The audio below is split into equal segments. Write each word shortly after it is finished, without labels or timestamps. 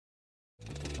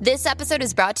This episode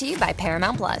is brought to you by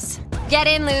Paramount Plus. Get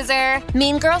in, loser!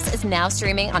 Mean Girls is now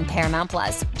streaming on Paramount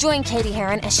Plus. Join Katie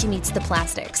Heron as she meets the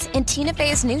plastics in Tina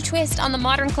Fey's new twist on the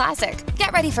modern classic.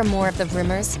 Get ready for more of the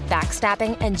rumors,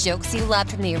 backstabbing, and jokes you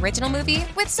loved from the original movie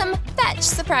with some fetch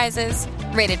surprises.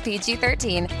 Rated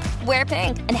PG-13. Wear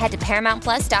pink and head to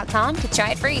ParamountPlus.com to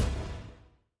try it free.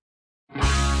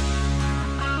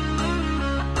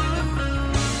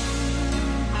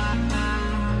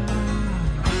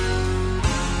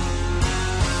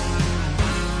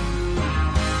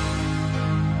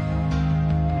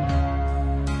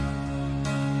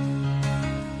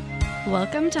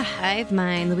 Welcome to Hive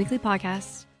Mind, the weekly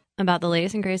podcast about the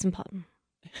latest and greatest in pop.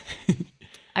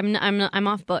 I'm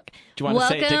off book. Do you want to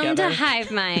say it together? Welcome to Hive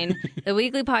Mind, the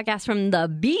weekly podcast from the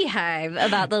Beehive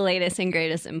about the latest and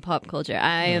greatest in pop culture.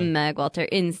 I am Meg Walter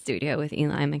in studio with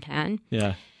Eli McCann.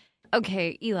 Yeah.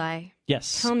 Okay, Eli.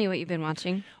 Yes. Tell me what you've been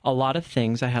watching. A lot of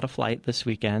things. I had a flight this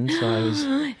weekend, so I was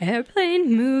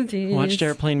airplane movies. Watched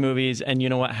airplane movies, and you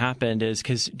know what happened is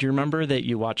because do you remember that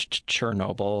you watched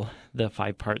Chernobyl, the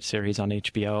 5-part series on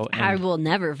HBO? And I will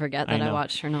never forget that I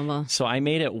watched Chernobyl. So I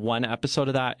made it one episode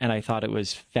of that, and I thought it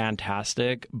was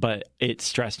fantastic, but it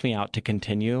stressed me out to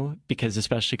continue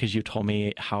especially because you told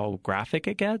me how graphic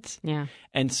it gets. Yeah.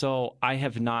 And so I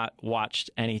have not watched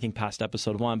anything past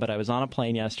episode 1, but I was on a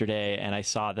plane yesterday and I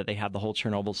saw that they had the whole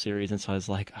Chernobyl series. And so I was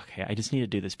like, okay, I just need to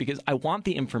do this because I want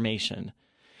the information.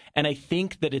 And I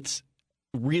think that it's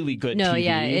really good TV.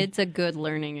 Yeah, it's a good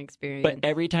learning experience. But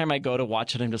every time I go to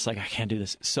watch it, I'm just like, I can't do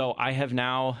this. So I have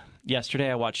now,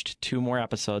 yesterday I watched 2 more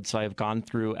episodes. So I've gone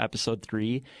through episode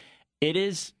 3. It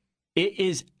is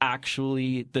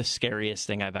actually the scariest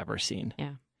thing I've ever seen.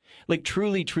 Yeah. Like,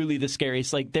 truly, truly the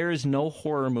scariest. Like, there is no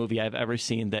horror movie I've ever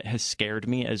seen that has scared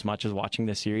me as much as watching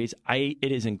this series.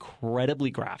 It is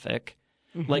incredibly graphic,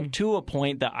 like, to a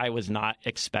point that I was not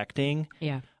expecting.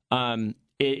 Yeah. It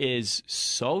is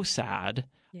so sad.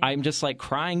 Yeah. I'm just, like,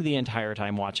 crying the entire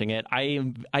time watching it.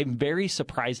 I'm very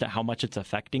surprised at how much it's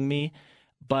affecting me,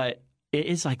 but it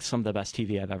is, like, some of the best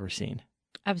TV I've ever seen.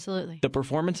 Absolutely. The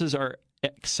performances are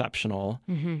exceptional.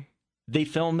 Mm-hmm. They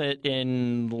film it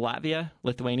in Lithuania.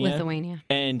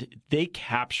 And they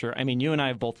capture, I mean, you and I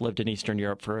have both lived in Eastern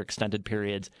Europe for extended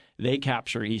periods. They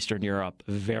capture Eastern Europe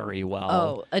very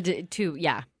well.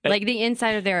 Yeah. Like the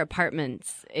inside of their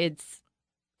apartments, it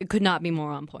could not be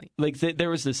more on point. Like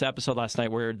there was this episode last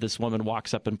night where this woman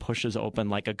walks up and pushes open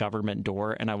like a government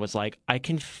door. And I was like, I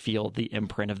can feel the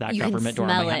imprint of that government door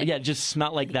on my hand. Yeah, it just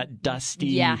smelled like that dusty.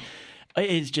 Yeah. It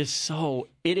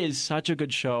is such a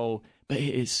good show. But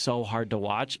it is so hard to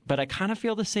watch. But I kind of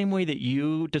feel the same way that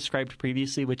you described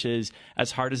previously, which is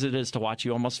as hard as it is to watch,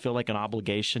 you almost feel like an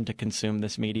obligation to consume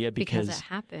this media because it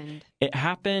happened. It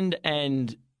happened,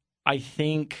 and I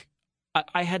think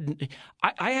I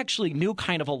actually knew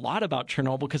kind of a lot about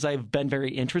Chernobyl because I've been very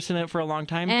interested in it for a long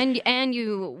time. And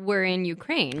you were in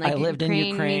Ukraine. Like, I lived in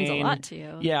Ukraine. Means a lot to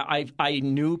you. Yeah, I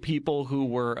knew people who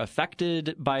were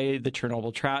affected by the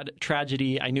Chernobyl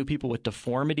tragedy. I knew people with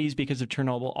deformities because of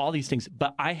Chernobyl, all these things.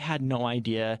 But I had no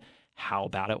idea how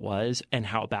bad it was and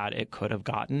how bad it could have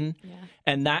gotten. Yeah.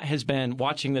 And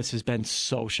watching this has been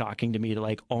so shocking to me to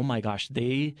like, oh my gosh,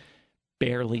 they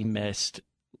barely missed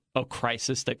a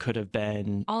crisis that could have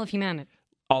been all of humanity.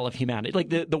 Like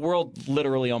the world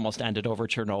literally almost ended over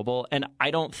Chernobyl. And I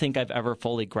don't think I've ever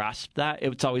fully grasped that.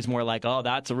 It's always more like, oh,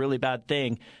 that's a really bad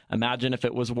thing. Imagine if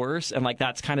it was worse. And like,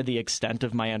 that's kind of the extent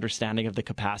of my understanding of the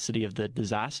capacity of the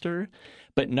disaster.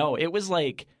 But no, it was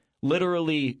like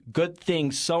literally good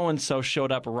thing so-and-so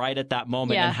showed up right at that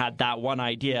moment and had that one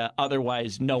idea.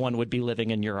 Otherwise, no one would be living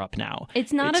in Europe now.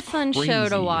 It's not a fun show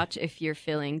to watch if you're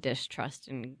feeling distrust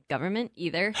in government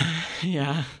either.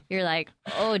 Yeah. You're like,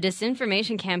 oh,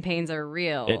 disinformation campaigns are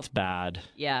real. It's bad.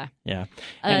 Yeah. Yeah.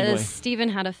 Anyway. Steven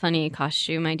had a funny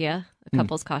costume idea, a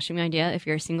couple's costume idea. If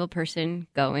you're a single person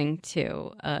going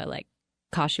to a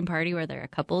costume party where there are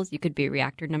couples, you could be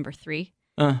reactor number 3.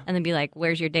 And then be like,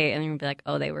 where's your date? And then be like,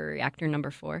 oh, they were reactor number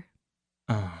 4.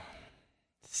 Oh,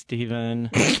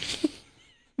 Steven.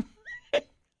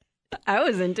 I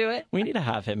was into it. We need to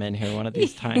have him in here one of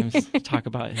these times to talk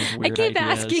about his weird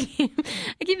ideas.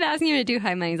 I keep asking him to do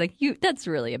High Mind. He's like, that's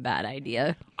really a bad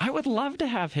idea. I would love to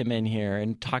have him in here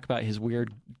and talk about his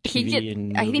weird TV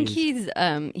and movies.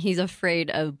 I think he's afraid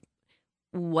of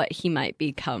what he might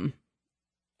become.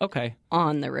 Okay.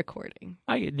 On the recording.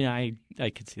 I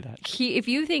could see that. If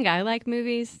you think I like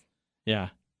movies, yeah,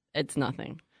 it's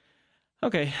nothing.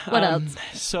 Okay. What else?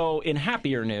 So in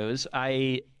happier news,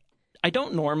 I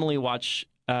don't normally watch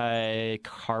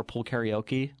Carpool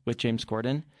Karaoke with James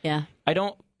Corden. Yeah. I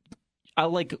don't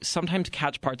I'll like sometimes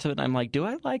catch parts of it and I'm like, do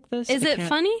I like this? Is it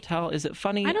funny? Is it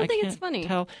funny? I don't think it's can't funny.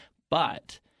 Tell.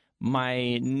 But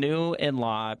my new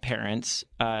in-law parents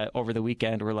over the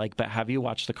weekend were like, but have you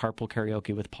watched the Carpool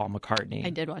Karaoke with Paul McCartney? I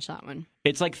did watch that one.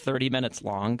 It's like 30 minutes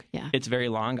long. Yeah. It's very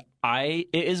long. It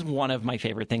is one of my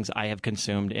favorite things I have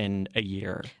consumed in a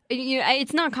year.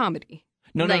 It's not comedy.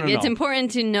 No. It's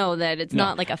important to know that it's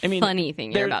not like a funny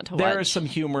thing you're about to watch. There are some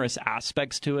humorous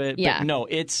aspects to it. Yeah. But no,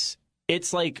 it's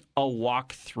like a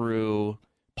walk through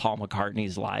Paul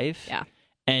McCartney's life. Yeah.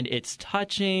 And it's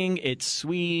touching. It's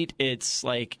sweet. It's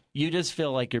like you just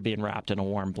feel like you're being wrapped in a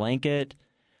warm blanket.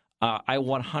 I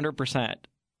 100%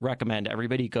 recommend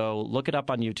everybody go look it up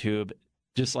on YouTube.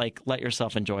 Just like let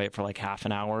yourself enjoy it for like half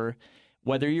an hour.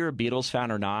 Whether you're a Beatles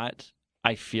fan or not,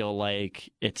 I feel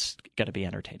like it's going to be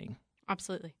entertaining.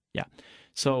 Absolutely. Yeah.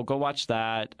 So go watch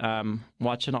that.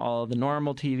 Watching all of the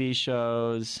normal TV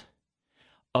shows.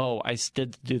 Oh, I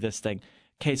did do this thing.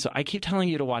 Okay, so I keep telling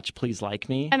you to watch Please Like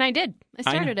Me. And I did. I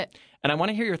started it. And I want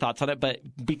to hear your thoughts on it, but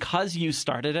because you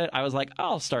started it, I was like,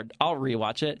 I'll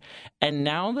rewatch it. And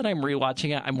now that I'm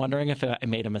rewatching it, I'm wondering if I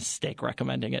made a mistake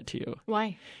recommending it to you.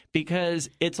 Why?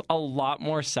 Because it's a lot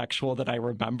more sexual than I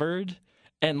remembered.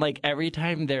 And like every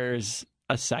time there's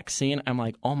a sex scene, I'm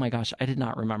like, oh my gosh, I did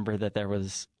not remember that there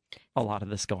was a lot of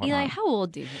this going on. Eli, how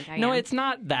old do you think I am? No, it's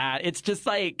not that. It's just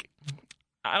like,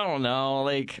 I don't know.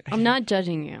 Like, I'm not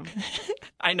judging you.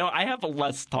 I know I have a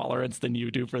less tolerance than you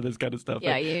do for this kind of stuff.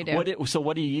 Yeah, you do. So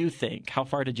what do you think? How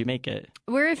far did you make it?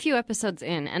 We're a few episodes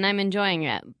in, and I'm enjoying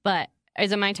it. But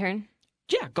is it my turn?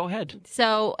 Yeah, go ahead.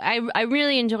 So I'm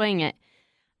really enjoying it.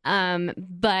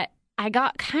 But I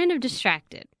got kind of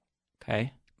distracted.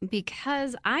 Okay.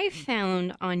 Because I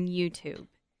found on YouTube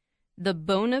the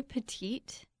Bon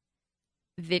Appetit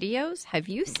videos. Have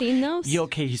you seen those?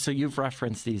 Okay, so you've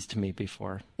referenced these to me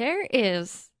before. There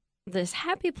is this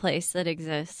happy place that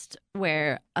exists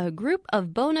where a group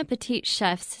of Bon Appetit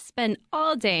chefs spend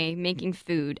all day making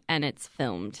food and it's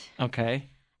filmed. Okay.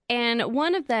 And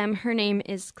one of them, her name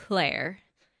is Claire.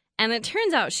 And it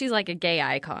turns out she's like a gay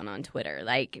icon on Twitter.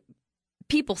 Like,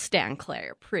 people stan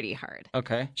Claire pretty hard.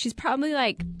 Okay. She's probably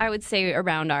like, I would say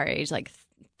around our age, like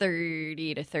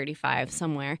 30 to 35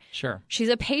 somewhere. Sure. She's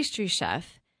a pastry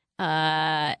chef.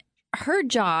 Her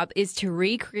job is to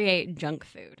recreate junk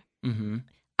food. Mm-hmm.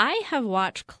 I have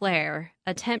watched Claire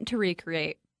attempt to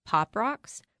recreate Pop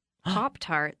Rocks, Pop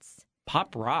Tarts.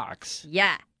 Pop Rocks?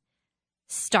 Yeah.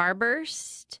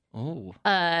 Starburst. Oh.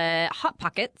 Hot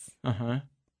Pockets. Uh-huh.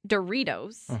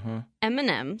 Doritos. Uh-huh.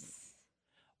 M&M's.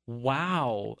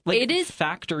 Wow. Like, it is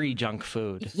factory junk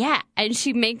food. Yeah. And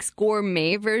she makes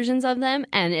gourmet versions of them.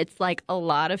 And it's like a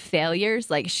lot of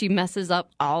failures. Like she messes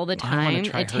up all the time.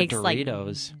 It takes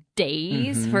Doritos. Like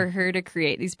days for her to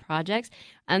create these projects.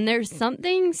 And there's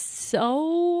something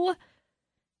so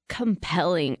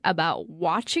compelling about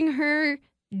watching her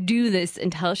do this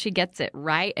until she gets it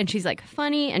right. And she's like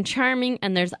funny and charming.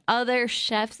 And there's other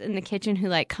chefs in the kitchen who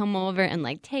like come over and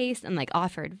like taste and like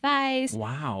offer advice.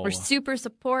 Wow. We're super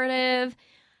supportive.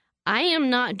 I am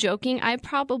not joking. I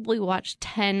probably watched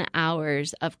 10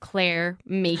 hours of Claire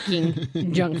making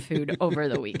junk food over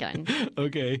the weekend.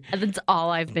 Okay. That's all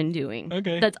I've been doing.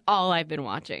 Okay. That's all I've been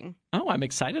watching. Oh, I'm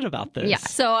excited about this. Yeah.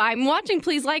 So I'm watching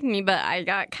Please Like Me, but I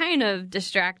got kind of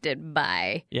distracted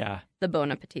by the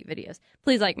Bon Appetit videos.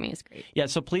 Please Like Me is great. Yeah.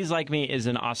 So Please Like Me is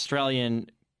an Australian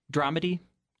dramedy.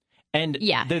 And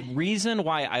the reason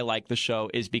why I like the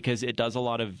show is because it does a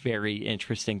lot of very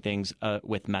interesting things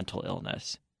with mental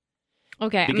illness.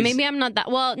 Okay, because maybe I'm not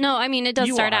that... Well, no, I mean, it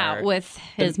does start out with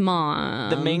his mom.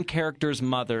 The main character's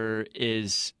mother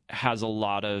has a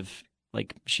lot of,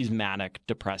 like, she's manic,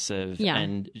 depressive,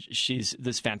 and she's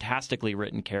this fantastically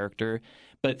written character.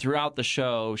 But throughout the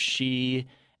show, she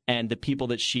and the people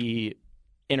that she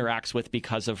interacts with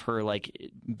because of her,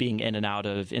 like, being in and out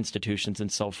of institutions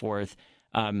and so forth,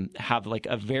 have like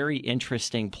a very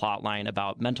interesting plot line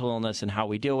about mental illness and how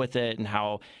we deal with it and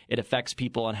how it affects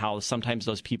people and how sometimes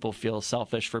those people feel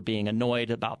selfish for being annoyed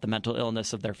about the mental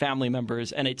illness of their family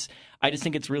members. And I just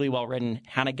think it's really well written.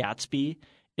 Hannah Gadsby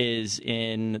is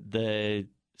in the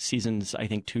seasons, I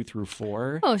think, 2 through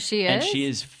 4. Oh, she is? And she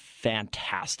is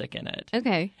fantastic in it.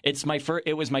 Okay.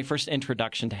 It was my first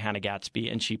introduction to Hannah Gadsby,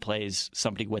 and she plays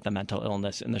somebody with a mental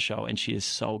illness in the show, and she is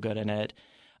so good in it.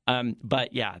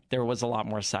 But yeah, there was a lot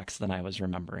more sex than I was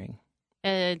remembering.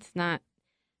 It's not.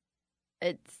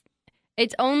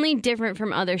 It's only different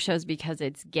from other shows because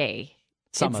it's gay.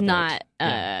 It's not.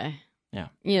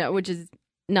 You know, which is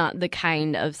not the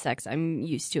kind of sex I'm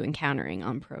used to encountering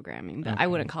on programming, but I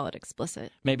wouldn't call it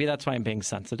explicit. Maybe that's why I'm being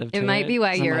sensitive to it. It might be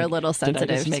why you're a little sensitive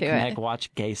did I just make to Meg it.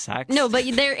 watch gay sex? No, but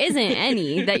there isn't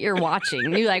any that you're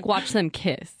watching. You like watch them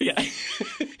kiss. Yeah.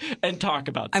 And talk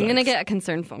about sex. I'm going to get a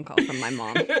concerned phone call from my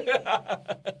mom.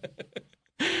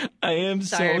 I am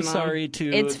Sorry, so Mom. sorry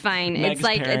to It's fine. Meg's It's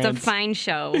like parents. it's a fine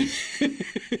show.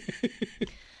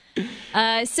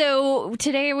 So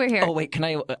today we're here. Oh wait, can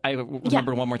I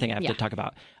remember one more thing I have to talk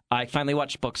about. I finally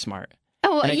watched Booksmart.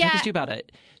 Oh, and I yeah. texted you about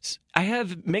it. I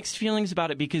have mixed feelings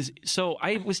about it because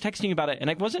I was texting you about it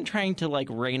and I wasn't trying to like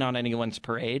rain on anyone's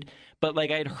parade, but like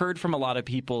I'd heard from a lot of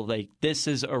people like this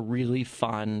is a really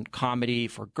fun comedy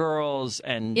for girls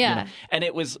and and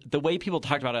it was the way people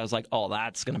talked about it. I was like, oh,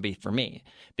 that's going to be for me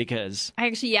because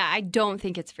I don't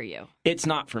think it's for you. it's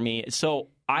not for me. So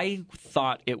I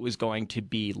thought it was going to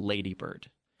be Lady Bird.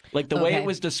 Like the way it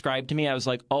was described to me, I was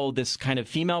like, oh, this kind of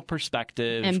female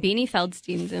perspective. And Beanie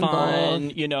Feldstein's fun,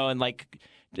 involved. and like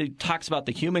it talks about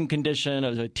the human condition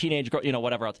of a teenage girl,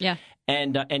 whatever else. Yeah.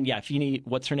 And if you need,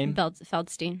 what's her name?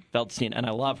 Feldstein. Feldstein. And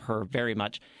I love her very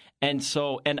much. And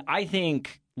I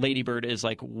think Lady Bird is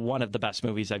like one of the best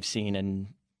movies I've seen in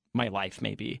my life,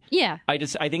 maybe. Yeah. I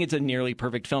think it's a nearly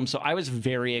perfect film. So I was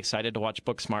very excited to watch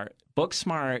Booksmart.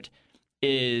 Booksmart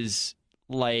is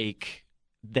like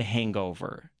The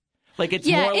Hangover. Like it's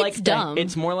more like dumb.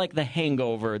 It's more like The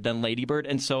Hangover than Lady Bird.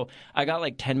 And so I got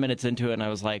like 10 minutes into it and I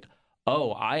was like,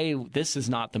 oh, this is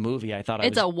not the movie I thought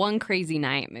It's a one crazy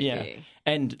night movie. Yeah.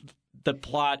 And the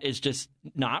plot is just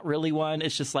not really one.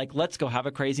 It's just like, let's go have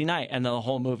a crazy night. And then the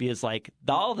whole movie is like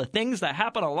all the things that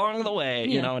happen along the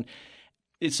way, and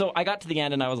so I got to the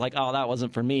end and I was like, oh, that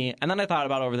wasn't for me. And then I thought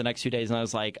about it over the next few days and I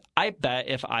was like, I bet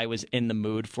if I was in the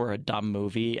mood for a dumb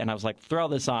movie and I was like, throw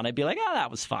this on, I'd be like, oh, that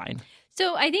was fine.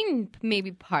 So I think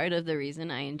maybe part of the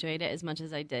reason I enjoyed it as much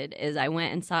as I did is I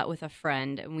went and saw it with a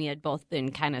friend and we had both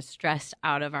been kind of stressed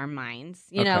out of our minds,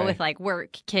 with like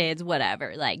work, kids,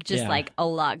 whatever, like just like a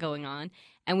lot going on.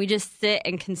 And we just sat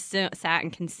and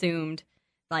consumed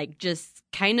like just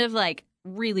kind of like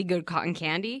really good cotton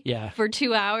candy for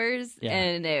 2 hours. Yeah.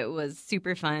 And it was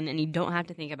super fun and you don't have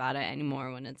to think about it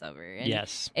anymore when it's over. And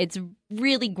it's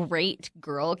really great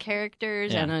girl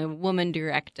characters and a woman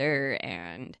director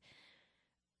and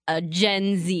a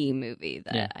Gen Z movie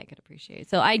that I could appreciate.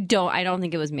 So I don't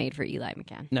think it was made for Eli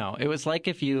McCann. No, it was like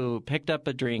if you picked up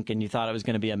a drink and you thought it was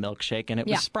going to be a milkshake and it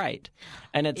was Sprite.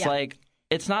 And it's like,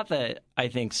 it's not that I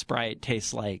think Sprite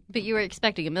tastes like... But you were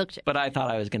expecting a milkshake. But I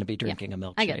thought I was going to be drinking a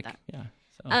milkshake. I get that. Yeah.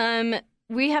 So.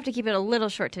 We have to keep it a little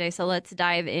short today, so let's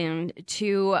dive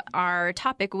into our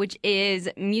topic, which is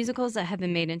musicals that have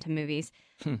been made into movies.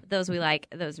 Those we like,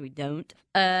 those we don't.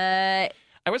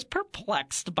 I was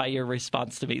perplexed by your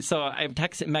response to me. So I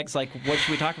texted Meg's like, what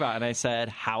should we talk about? And I said,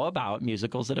 how about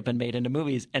musicals that have been made into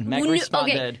movies? And Meg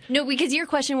responded. No, because your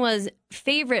question was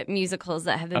favorite musicals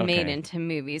that have been made into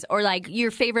movies or like your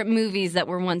favorite movies that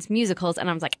were once musicals. And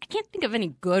I was like, I can't think of any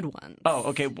good ones. Oh,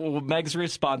 okay. Well, Meg's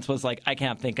response was like, I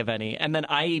can't think of any. And then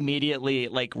I immediately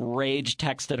like rage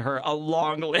texted her a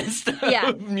long list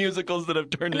of musicals that have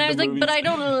turned into movies. And I was like, but I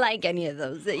don't like any of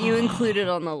those that you included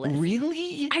on the list.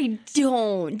 Really? I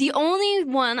don't. The only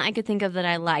one I could think of that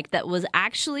I liked that was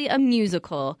actually a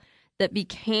musical that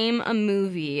became a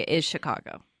movie is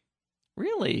Chicago.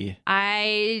 Really?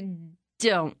 I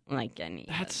don't like any.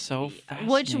 That's so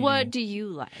fascinating. What do you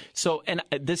like? So, and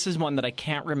this is one that I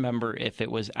can't remember if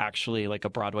it was actually like a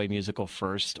Broadway musical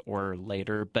first or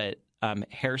later, but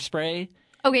Hairspray.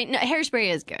 Okay, no,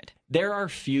 Hairspray is good. There are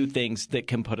few things that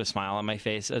can put a smile on my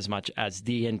face as much as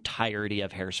the entirety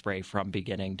of Hairspray from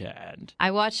beginning to end.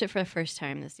 I watched it for the first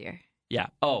time this year. Yeah.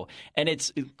 Oh, and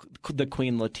it's the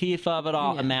Queen Latifah of it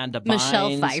all, Amanda Bynes.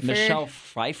 Michelle Pfeiffer. Michelle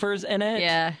Pfeiffer's in it.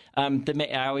 Yeah.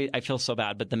 I feel so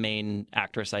bad, but the main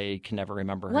actress, I can never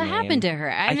remember her name. What happened to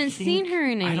her? I haven't seen her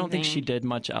in anything. I don't think she did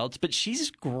much else, but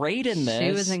she's great in this.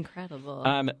 She was incredible.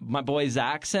 My boy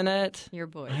Zach's in it. Your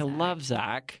boy I love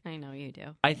Zach. I know you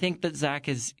do. I think that Zach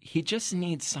he just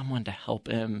needs someone to help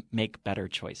him make better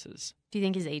choices. Do you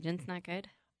think his agent's not good?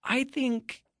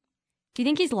 Do you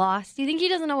think he's lost? Do you think he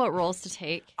doesn't know what roles to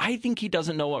take? I think he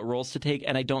doesn't know what roles to take,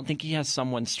 and I don't think he has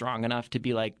someone strong enough to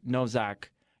be like, no, Zach,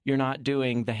 you're not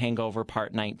doing The Hangover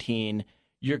Part 19.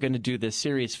 You're going to do this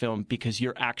serious film because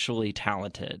you're actually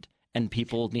talented, and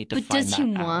people need to find that out. But does he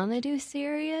want to do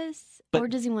serious? Or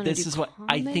does he want to do comedy?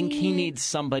 I think he needs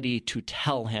somebody to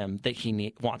tell him that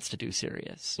he wants to do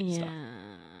serious stuff.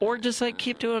 Or just like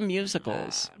keep doing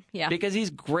musicals. Yeah. Because he's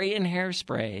great in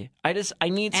Hairspray. I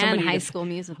need somebody. And High School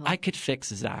Musical. I could fix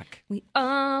Zach. We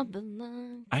all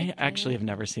belong. I actually have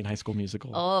never seen High School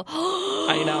Musical. Oh,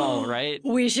 I know, right?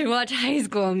 We should watch High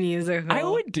School Musical. I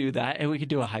would do that, and we could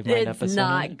do a Hive Mind episode. It's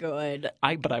not good.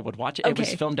 But I would watch it. Okay. It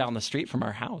was filmed down the street from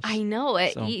our house. I know,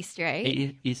 at East,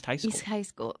 right? East High School. East High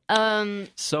School.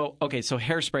 So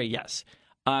Hairspray, yes.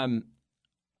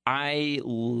 I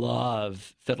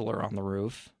love Fiddler on the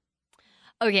Roof.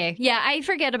 Okay, yeah, I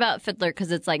forget about Fiddler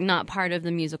because it's like not part of the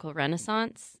musical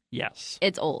renaissance. Yes.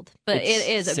 It's old, but It's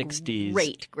it is a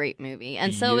 60s. great movie.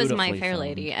 And so is My Beautifully Fair filmed.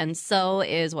 Lady, and so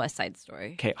is West Side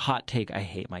Story. Okay, hot take. I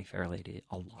hate My Fair Lady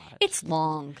a lot. It's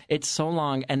long. It's so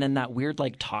long, and then that weird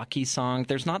like talkie song.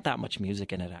 There's not that much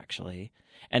music in it actually.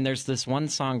 And there's this one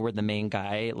song where the main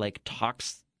guy like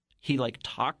talks. He like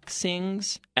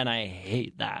sings, and I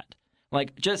hate that.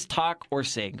 Like just talk or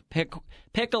sing. Pick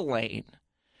a lane.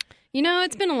 You know,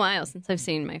 it's been a while since I've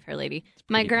seen My Fair Lady.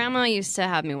 My grandma used to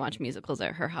have me watch musicals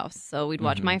at her house. So we'd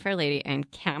watch My Fair Lady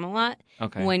and Camelot.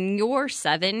 Okay. When you're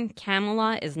 7,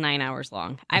 Camelot is 9 hours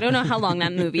long. I don't know how long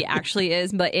that movie actually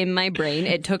is, but in my brain,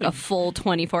 it took a full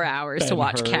 24 hours to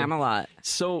watch Camelot.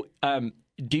 So,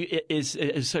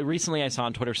 so recently I saw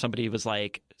on Twitter somebody was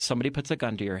like, somebody puts a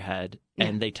gun to your head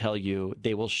and they tell you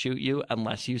they will shoot you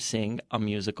unless you sing a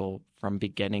musical from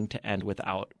beginning to end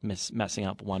without messing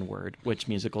up one word. Which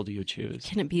musical do you choose?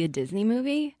 Can it be a Disney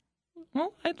movie?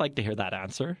 Well, I'd like to hear that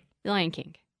answer. The Lion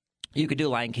King. You could do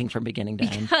Lion King from beginning to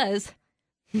end. Because,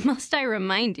 must I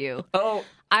remind you, Oh,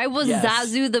 I was yes.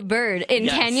 Zazu the bird in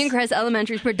Yes. Canyon Crest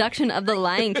Elementary's production of The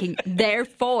Lion King.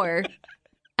 Therefore,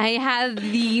 I have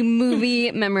the movie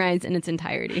memorized in its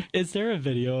entirety. is there a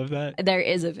video of that? There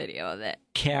is a video of it.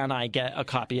 Can I get a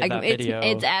copy of that video?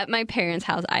 It's at my parents'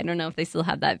 house. I don't know if they still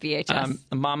have that VHS.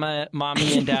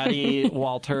 Mommy and Daddy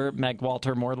Walter, Meg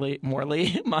Walter Morley,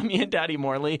 Mommy and Daddy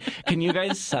Morley. Can you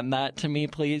guys send that to me,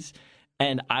 please?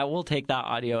 And I will take that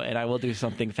audio and I will do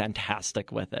something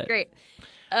fantastic with it. Great.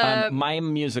 My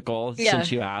musical,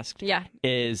 since you asked, Yeah.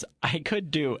 is I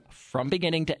could do from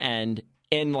beginning to end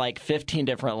in like 15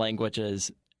 different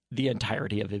languages the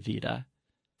entirety of Evita.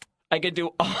 I could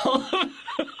do all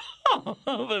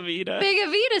of Evita. Big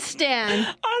Evita stan. I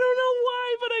don't know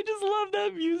why, but I just love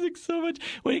that music so much.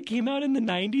 When it came out in the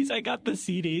 90s, I got the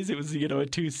CDs. It was, a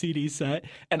 2 CD set.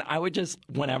 And I would just,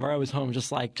 whenever I was home,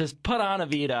 just put on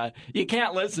Evita. You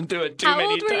can't listen to it too How many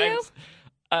old were times.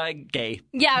 you? Gay.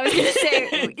 Yeah, I was going to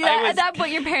say, at that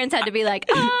point, your parents had to be like,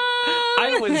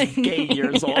 I was gay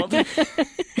years old. Do we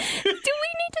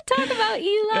need to talk about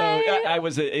Eli? I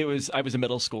was a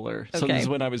middle schooler. So Okay. this is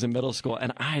when I was in middle school.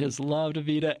 And I just loved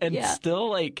Evita. And still,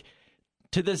 like,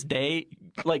 to this day,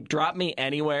 like, drop me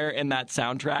anywhere in that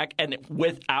soundtrack, and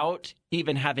without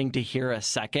even having to hear a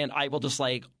second, I will just,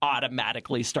 like,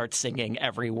 automatically start singing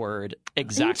every word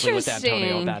exactly with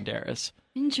Antonio Banderas.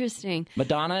 Interesting.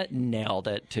 Madonna nailed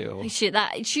it, too.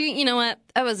 You know what?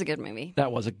 That was a good movie.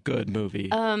 That was a good movie.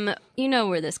 You know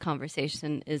where this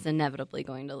conversation is inevitably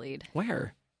going to lead.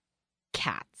 Where?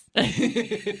 Cats.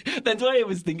 That's why I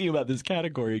was thinking about this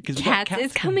category. Cats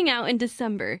is coming out in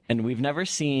December. And we've never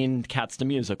seen Cats the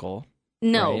Musical.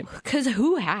 No, Right. because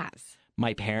who has?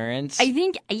 My parents. I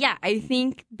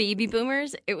think baby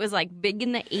boomers, it was like big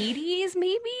in the 80s,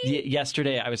 maybe?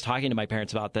 Yesterday, I was talking to my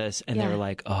parents about this, and they Yeah. were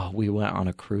like, oh, we went on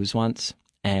a cruise once,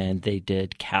 and they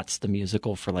did Cats the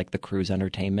Musical for, like, the cruise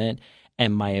entertainment.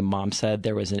 And my mom said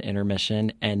there was an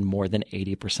intermission, and more than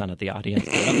 80% of the audience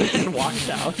got up and walked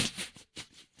out.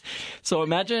 So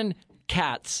imagine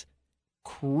Cats,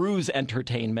 cruise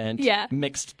entertainment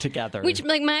mixed together. Which,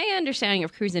 like, my understanding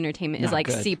of cruise entertainment is Not like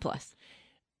good. C+.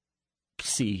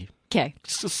 C. Okay.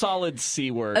 Solid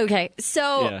C word. Okay.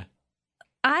 So Yeah.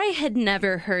 I had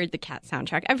never heard the Cat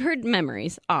soundtrack. I've heard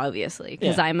Memories, obviously,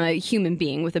 because Yeah. I'm a human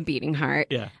being with a beating heart.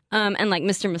 Yeah. And like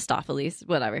Mr. Mistopheles,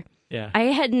 whatever. Yeah. I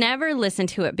had never listened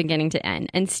to it beginning to end.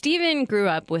 And Steven grew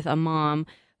up with a mom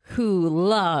who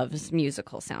loves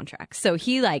musical soundtracks. So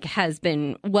he like has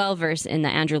been well versed in the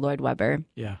Andrew Lloyd Webber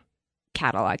Yeah.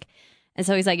 catalog. And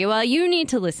so he's like, well, you need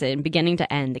to listen beginning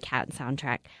to end the Cat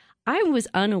soundtrack. I was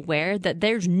unaware that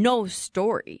there's no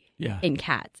story in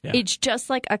Cats. Yeah. It's just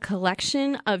like a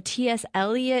collection of T.S.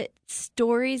 Eliot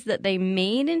stories that they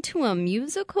made into a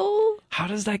musical. How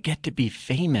does that get to be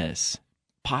famous?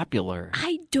 Popular?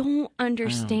 I don't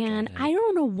understand. get it. I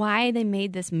don't know why they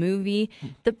made this movie.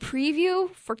 The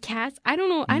preview for Cats, I don't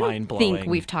know. I don't Mind-blowing. think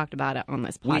we've talked about it on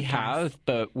this podcast. We have,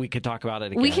 but we could talk about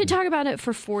it again. We could talk about it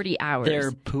for 40 hours.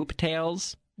 Their poop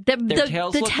tails. The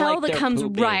tails look tail like that they're comes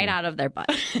pooping. right out of their butt.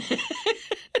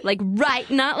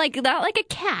 not like a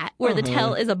cat where the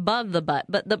tail is above the butt,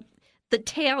 but the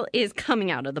tail is coming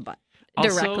out of the butt.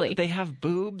 directly. Also, they have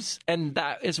boobs, and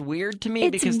that is weird to me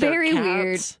It's because very they're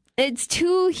weird. cats. It's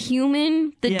too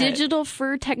human. The Yeah. digital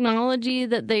fur technology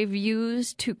that they've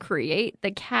used to create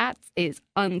the cats is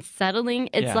unsettling.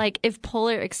 It's Yeah. like if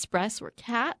Polar Express were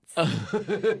cats.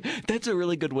 That's a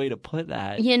really good way to put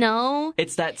that. You know?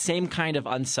 It's that same kind of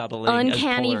unsettling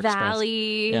Uncanny as Polar Express.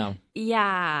 Valley. Yeah.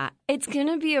 Yeah. It's going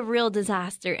to be a real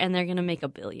disaster, and they're going to make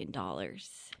 $1 billion.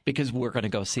 Because we're going to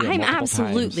go see it I'm multiple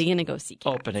absolutely times. going to go see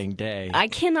cats. Opening day. I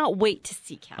cannot wait to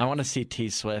see cats. I want to see T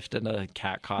Swift in a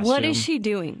cat costume. What is she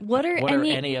doing? What are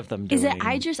any of them doing? Is it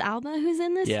Idris Elba who's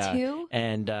in this Yeah. too?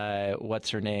 And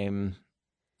what's her name?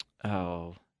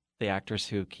 Oh, the actress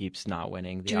who keeps not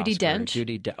winning the Judi Oscar.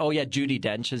 Dench? Oh yeah, Judi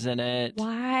Dench is in it.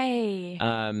 Why?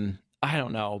 I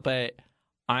don't know, but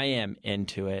I am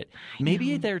into it.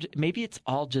 Maybe it's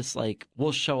all just like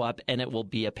we'll show up and it will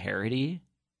be a parody,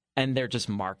 and they're just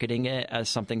marketing it as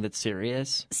something that's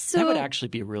serious. So- that would actually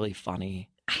be really funny.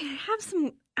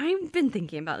 I've been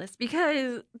thinking about this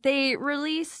because they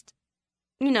released,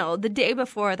 the day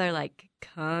before they're like,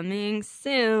 coming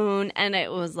soon. And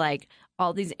it was like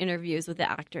all these interviews with the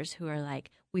actors who are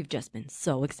like, we've just been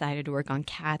so excited to work on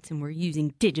Cats, and we're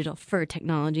using digital fur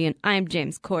technology, and I'm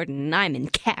James Corden and I'm in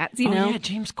Cats, Oh yeah,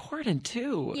 James Corden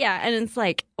too. Yeah, and it's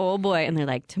like, oh boy. And they're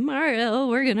like, tomorrow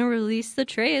we're going to release the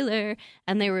trailer.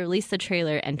 And they released the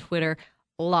trailer, and Twitter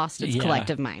lost its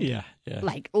collective mind. Yeah.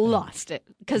 Lost it.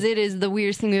 Because it is the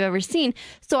weirdest thing we've ever seen.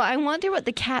 So I wonder what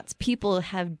the Cats people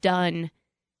have done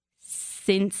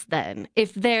since then.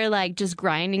 If they're like just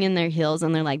grinding in their heels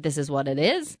and they're like, this is what it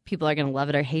is, people are going to love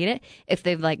it or hate it. If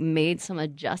they've like made some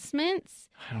adjustments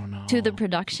I don't know. to the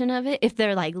production of it, if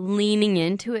they're like leaning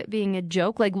into it being a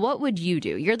joke, like what would you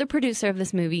do? You're the producer of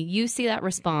this movie. You see that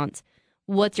response.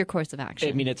 What's your course of action?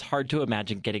 I mean, it's hard to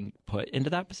imagine getting put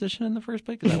into that position in the first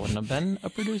place because I wouldn't have been a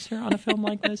producer on a film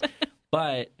like this.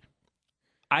 But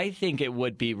I think it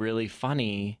would be really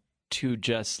funny to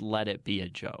just let it be a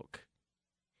joke.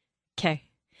 Okay.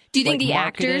 Do you think Like, the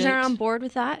market actors are it. on board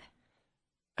with that?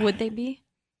 Would they be?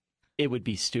 It would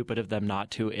be stupid of them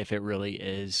not to if it really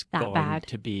is That going bad.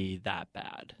 to be that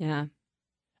bad. Yeah.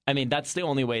 I mean, that's the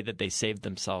only way that they save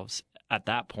themselves at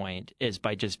that point is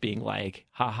by just being like,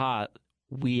 haha,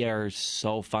 we are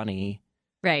so funny.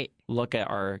 Right. Look at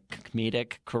our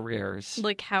comedic careers.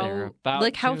 Look They're how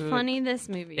about how to- funny this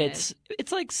movie is.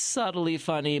 It's like subtly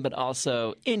funny, but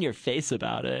also in your face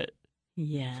about it.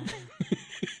 Yeah.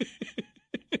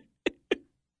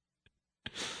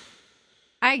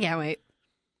 I can't wait.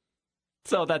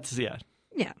 So that's Yeah.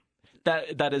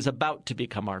 That is about to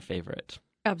become our favorite.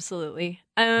 Absolutely.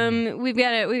 We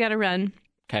gotta run.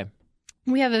 Okay.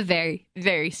 We have a very,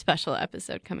 very special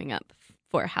episode coming up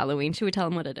for Halloween. Should we tell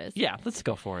them what it is? Yeah, let's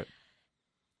go for it.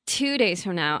 2 days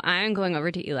from now, I'm going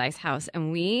over to Eli's house,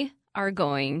 and we are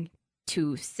going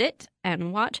to sit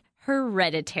and watch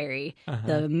Hereditary,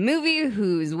 the movie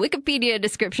whose Wikipedia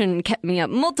description kept me up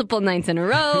multiple nights in a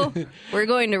row. We're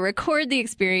going to record the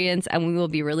experience, and we will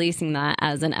be releasing that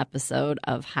as an episode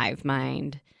of Hive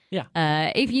Mind. Yeah.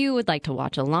 If you would like to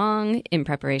watch along in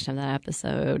preparation of that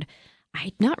episode,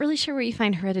 I'm not really sure where you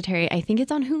find Hereditary. I think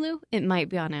it's on Hulu. It might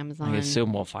be on Amazon. I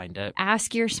assume we'll find it.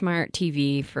 Ask your smart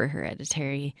TV for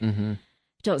Hereditary. Mm-hmm.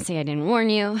 Don't say I didn't warn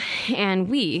you. And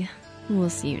we will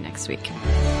see you next week.